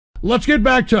let's get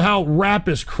back to how rap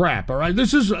is crap, all right?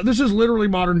 This is literally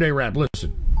modern day rap.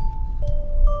 Listen.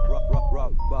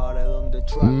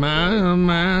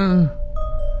 Man,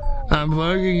 I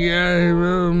fucking got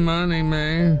real money,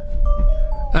 man.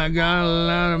 I got a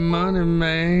lot of money,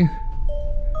 man.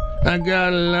 I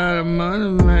got a lot of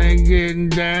money, man. Getting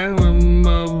down with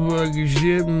motherfucking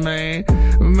shit, man.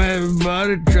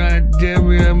 Everybody trying to tell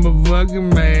me I'm a fucking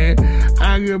man.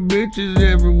 I got bitches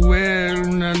everywhere,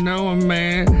 and I know a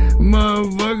man.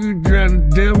 Motherfucker trying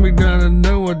to tell me that I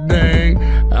know a thing.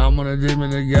 I'm gonna do me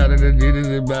the guy that did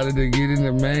it about it to get in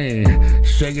the man.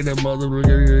 Shaking the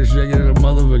motherfucker, shaking the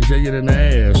motherfucker, shaking an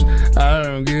ass. I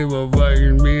don't give a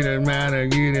fucking beat amount of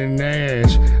getting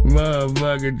ass.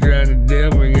 Motherfucker trying to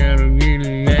tell me I don't get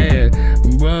an ass.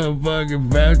 Motherfucking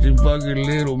Fauci, fucking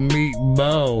little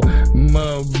meatball.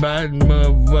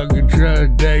 Motherfucker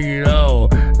trying to take it all.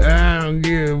 I don't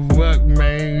give a fuck,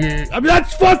 man. I mean,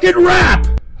 that's fucking rap!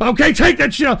 Okay, take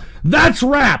that shit out. That's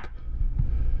rap!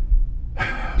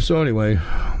 So anyway,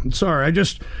 sorry, I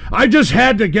just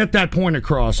had to get that point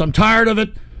across. I'm tired of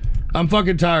it. I'm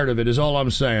fucking tired of it, is all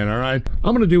I'm saying, all right?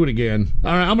 I'm gonna do it again.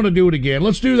 All right, I'm gonna do it again.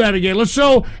 Let's do that again. Let's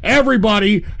show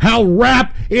everybody how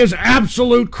rap is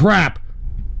absolute crap.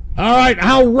 All right,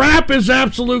 how rap is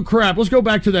absolute crap. Let's go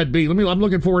back to that beat. I'm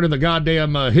looking forward to the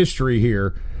goddamn history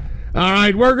here. All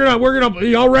right, we're gonna.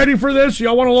 Y'all ready for this?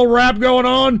 Y'all want a little rap going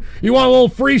on? You want a little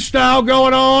freestyle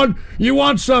going on? You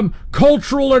want some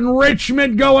cultural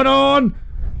enrichment going on?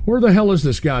 Where the hell is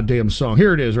this goddamn song?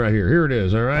 Here it is, right here. Here it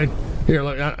is. All right. Here,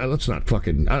 let's not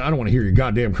fucking. I don't want to hear your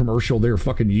goddamn commercial there,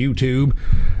 fucking YouTube.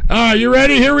 All right, you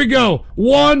ready? Here we go.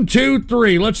 1, 2,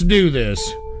 3. Let's do this.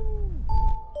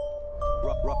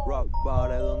 Rock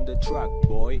bottle on the track,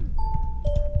 boy.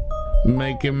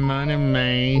 Making money,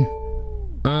 man.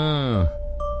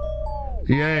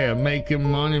 Yeah, making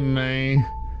money, man.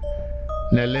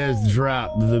 Now let's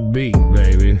drop the beat,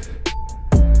 baby.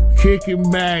 Kicking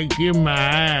back in my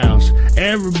house.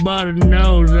 Everybody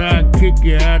knows I kick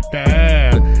you out the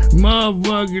house.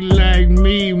 Motherfucker like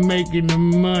me making the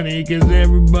money, cause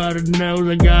everybody knows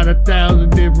I got 1,000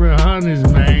 different honeys,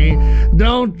 man.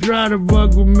 Don't try to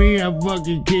fuck with me, I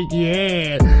fucking kick your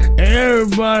ass.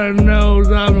 Everybody knows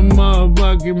I'm the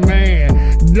motherfucking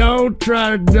man. Don't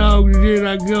try to dog shit,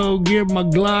 I go get my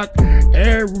Glock.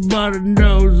 Everybody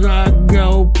knows I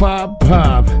go pop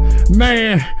pop.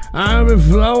 Man, I've been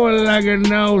flowing like a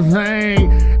no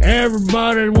thing.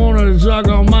 Everybody wanna suck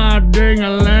on my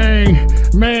ding-a-ling.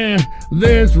 Man,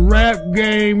 this rap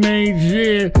game ain't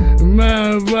shit.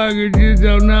 Motherfuckers just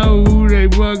don't know who they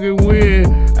fucking with.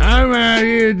 I'm out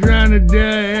here trying to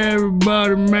tell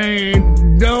everybody,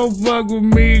 man, don't fuck with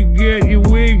me, get your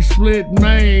wig split,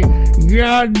 man.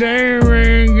 Goddamn,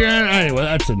 anyway,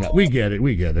 that's enough. We get it,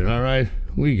 all right?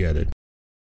 We get it.